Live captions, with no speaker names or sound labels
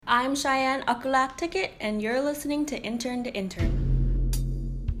I'm Cheyenne Akulak Ticket, and you're listening to Intern to Intern.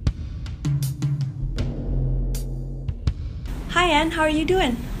 Hi, Anne. How are you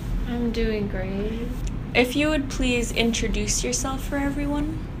doing? I'm doing great. If you would please introduce yourself for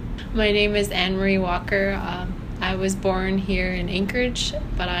everyone. My name is Anne Marie Walker. I was born here in Anchorage,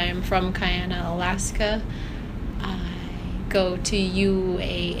 but I am from Kayana, Alaska. I go to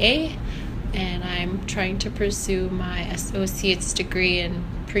UAA, and I'm trying to pursue my associate's degree in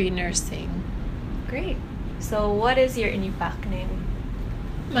pre-nursing. Great. So what is your Inupiaq name?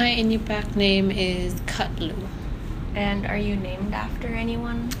 My Inupiaq name is Kutlu. And are you named after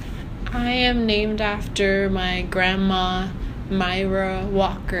anyone? I am named after my grandma, Myra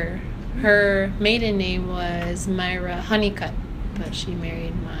Walker. Her maiden name was Myra Honeycutt, but she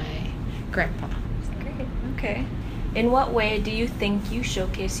married my grandpa. Great. Okay. In what way do you think you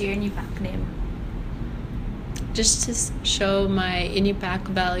showcase your Inupiaq name? Just to show my Inupiaq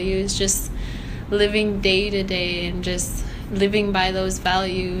values, just living day to day and just living by those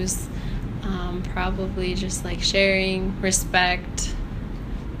values. Probably just like sharing, respect,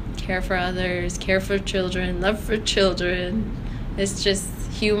 care for others, care for children, love for children. It's just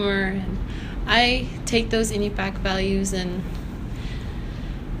humor, and I take those Inupiaq values and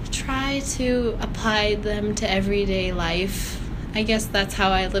try to apply them to everyday life. I guess that's how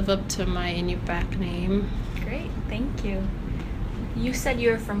I live up to my Inupiaq name. Great, thank you. You said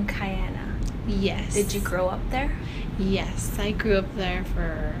you were from Kayana. Yes. Did you grow up there? Yes, I grew up there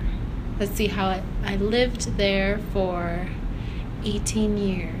for, let's see how I lived there for 18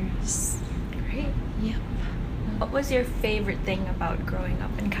 years. Great. Yep. What was your favorite thing about growing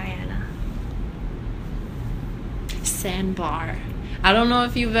up in Kayana? Sandbar. I don't know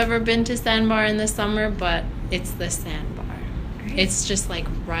if you've ever been to Sandbar in the summer, but it's the Sandbar. Great. It's just like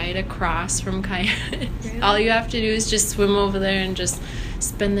right across from Kayana. Really? All you have to do is just swim over there and just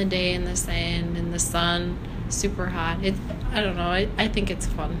spend the day in the sand, in the sun, super hot. I don't know, I think it's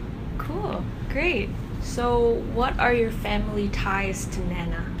fun. Cool. Great. So what are your family ties to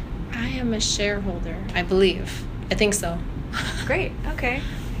Nana? I am a shareholder, I believe. I think so. Great. Okay.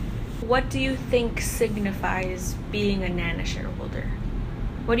 What do you think signifies being a Nana shareholder?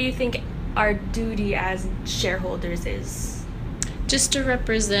 What do you think our duty as shareholders is? Just to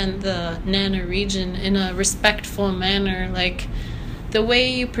represent the Nana region in a respectful manner. Like, the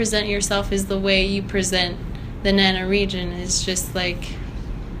way you present yourself is the way you present the Nana region. It's just like,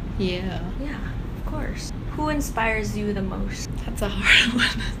 yeah. Yeah, of course. Who inspires you the most? That's a hard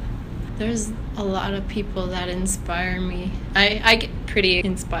one. There's a lot of people that inspire me. I get pretty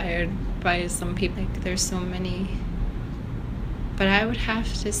inspired by some people. Like, there's so many. But I would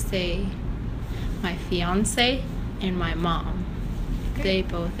have to say my fiance and my mom. Okay. They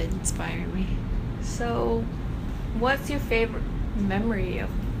both inspire me. So, what's your favorite memory of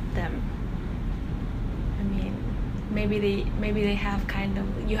them? I mean, maybe they have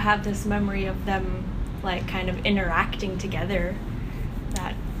you have this memory of them like kind of interacting together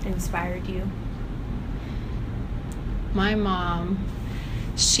that inspired you. My mom,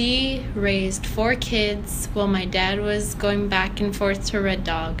 she raised 4 kids while my dad was going back and forth to Red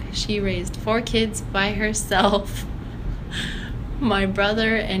Dog. She raised 4 kids by herself. My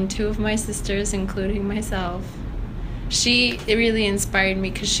brother and 2 of my sisters, including myself. It really inspired me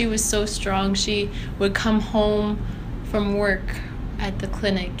because she was so strong. She would come home from work at the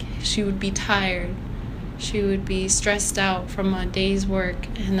clinic. She would be tired. She would be stressed out from a day's work,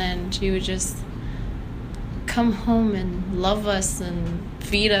 and then she would just come home and love us and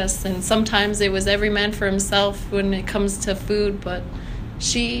feed us. And sometimes it was every man for himself when it comes to food, but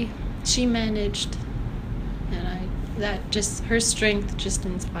she managed, and her strength just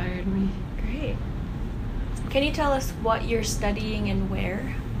inspired me. Great. Can you tell us what you're studying and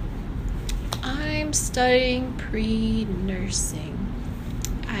where? I'm studying pre-nursing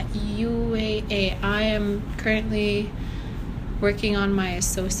at UAA. I am currently working on my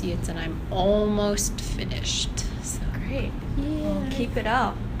associates, and I'm almost finished. So. Great. Yeah. Well, keep it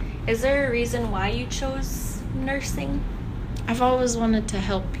up. Is there a reason why you chose nursing? I've always wanted to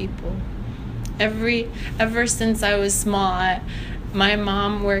help people. Ever since I was small, my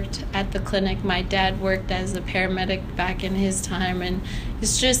mom worked at the clinic. My dad worked as a paramedic back in his time, and I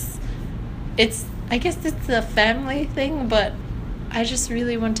guess it's a family thing, but I just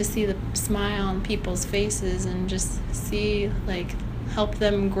really want to see the smile on people's faces and just help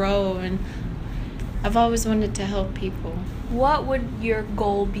them grow, and I've always wanted to help people. What would your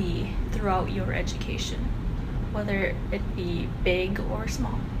goal be throughout your education, whether it be big or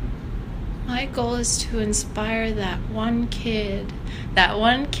small? My goal is to inspire that one kid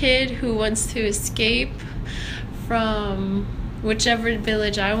who wants to escape from whichever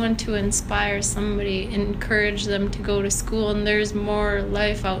village I want to inspire somebody, encourage them to go to school, and there's more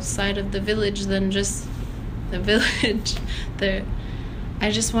life outside of the village than just the village. I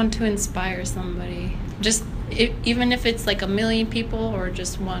just want to inspire somebody. Even if it's like 1 million people or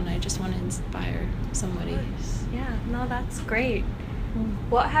just one, I just want to inspire somebody. Yeah, no, that's great.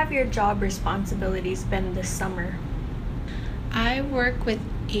 What have your job responsibilities been this summer? I work with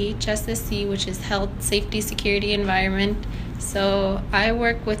HSSC, which is Health, Safety, Security, Environment. So I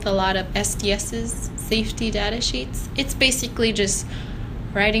work with a lot of SDS's safety data sheets. It's basically just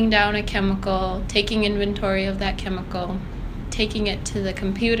writing down a chemical, taking inventory of that chemical, taking it to the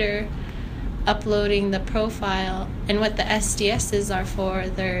computer, uploading the profile. And what the SDS's are for,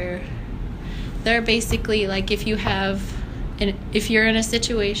 they're basically like if you're in a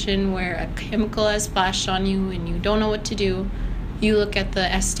situation where a chemical has splashed on you and you don't know what to do, you look at the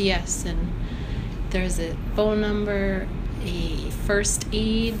SDS and there's a phone number, a first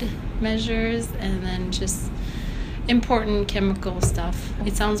aid measures, and then just important chemical stuff.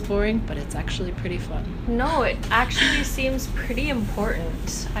 It sounds boring, but it's actually pretty fun. No, it actually seems pretty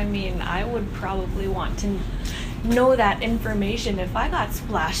important. I mean, I would probably want to know that information if I got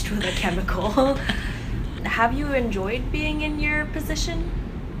splashed with a chemical. Have you enjoyed being in your position?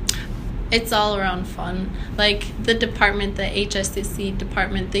 It's all around fun. Like the department, the HSCC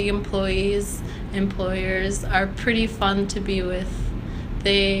department, the employers are pretty fun to be with.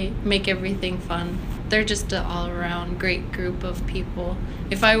 They make everything fun. They're just an all-around great group of people.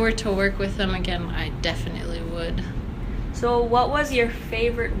 If I were to work with them again, I definitely would. So what was your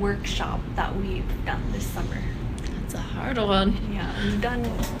favorite workshop that we've done this summer? That's a hard one. Yeah, we've done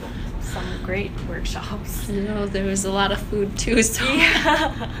some great workshops. You know, there was a lot of food too, so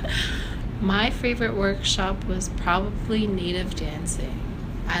yeah. My favorite workshop was probably native dancing.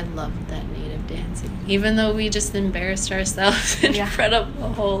 I loved that native dancing. Even though we just embarrassed ourselves in front of a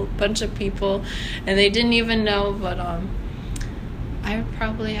whole bunch of people and they didn't even know, but I would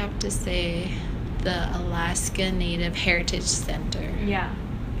probably have to say the Alaska Native Heritage Center. Yeah.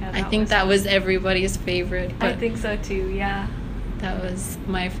 I think that was everybody's favorite. But I think so too, yeah. That was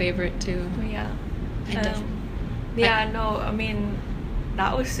my favorite too. Yeah. I mean,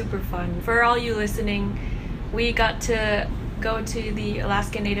 that was super fun. For all you listening, we got to go to the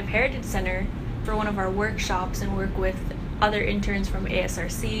Alaska Native Heritage Center for one of our workshops and work with other interns from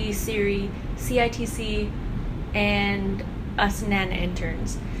ASRC, CIRI, CITC, and us NANA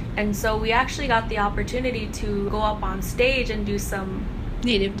interns. And so we actually got the opportunity to go up on stage and do some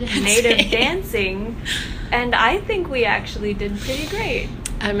native dancing, and I think we actually did pretty great.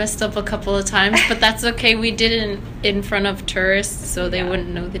 I messed up a couple of times, but that's okay. We did it in front of tourists, so they wouldn't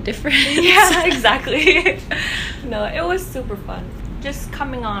know the difference. Yeah, exactly. No, it was super fun. Just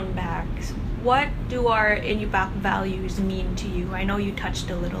coming on back, what do our Inupiaq values mean to you? I know you touched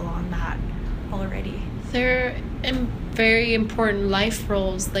a little on that already. They're very important life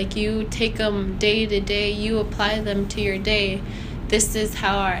roles. Like, you take them day to day, you apply them to your day. This is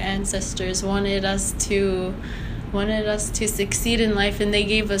how our ancestors wanted us to succeed in life, and they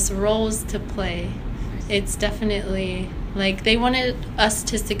gave us roles to play. It's definitely like they wanted us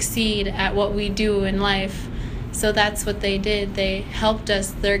to succeed at what we do in life, so that's what they did. They helped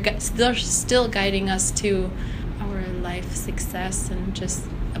us. They're still guiding us to our life success and just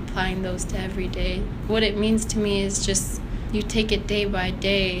applying those to every day. What it means to me is just you take it day by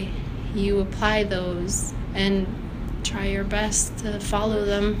day, you apply those and try your best to follow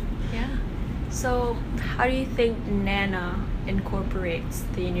them. Yeah. So how do you think NANA incorporates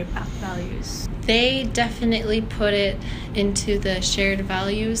the Inupiaq values? They definitely put it into the shared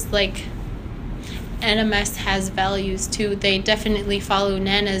values. Like, NMS has values too. They definitely follow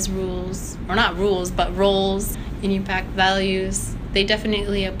NANA's rules, or not rules, but roles, Inupiaq values. They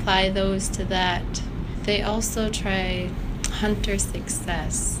definitely apply those to that. They also try hunter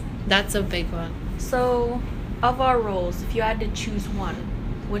success. That's a big one. So, of our roles, if you had to choose one,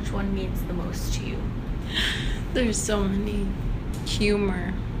 which one means the most to you? There's so many.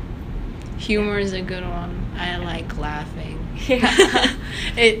 Humor. Humor is a good one. I like laughing. Yeah.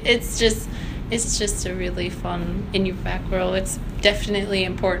 It's just a really fun Inupiaq role. It's definitely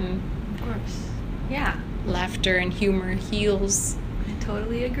important. Of course. Yeah. Laughter and humor heals. I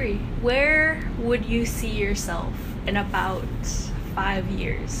totally agree. Where would you see yourself in about 5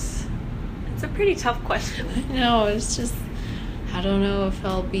 years? It's a pretty tough question. No, it's just, I don't know if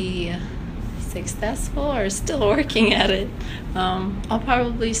I'll be successful or still working at it. I'll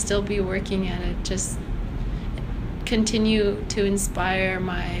probably still be working at it. Just continue to inspire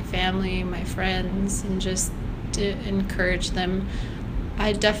my family, my friends, and just to encourage them.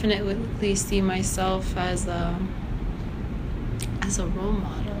 I definitely see myself as as a role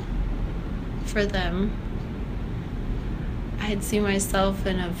model for them. I'd see myself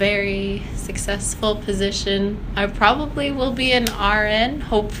in a very successful position. I probably will be an RN,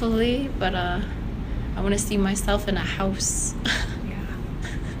 hopefully, but I want to see myself in a house.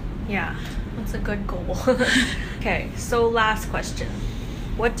 Yeah, that's a good goal. Okay, so last question.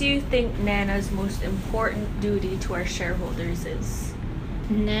 What do you think Nana's most important duty to our shareholders is?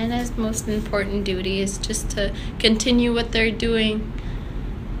 Nana's most important duty is just to continue what they're doing.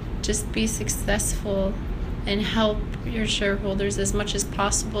 Just be successful and help your shareholders as much as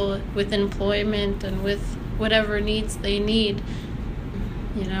possible with employment and with whatever needs they need.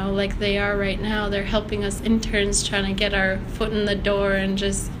 You know, like they are right now. They're helping us interns, trying to get our foot in the door and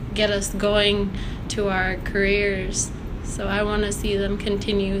just get us going to our careers. So I want to see them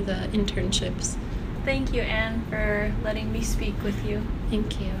continue the internships. Thank you, Anne, for letting me speak with you.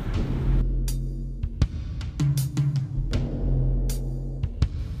 Thank you.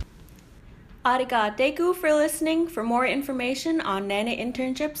 Arigateku for listening. For more information on Nana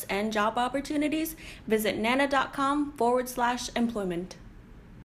internships and job opportunities, visit nana.com/employment.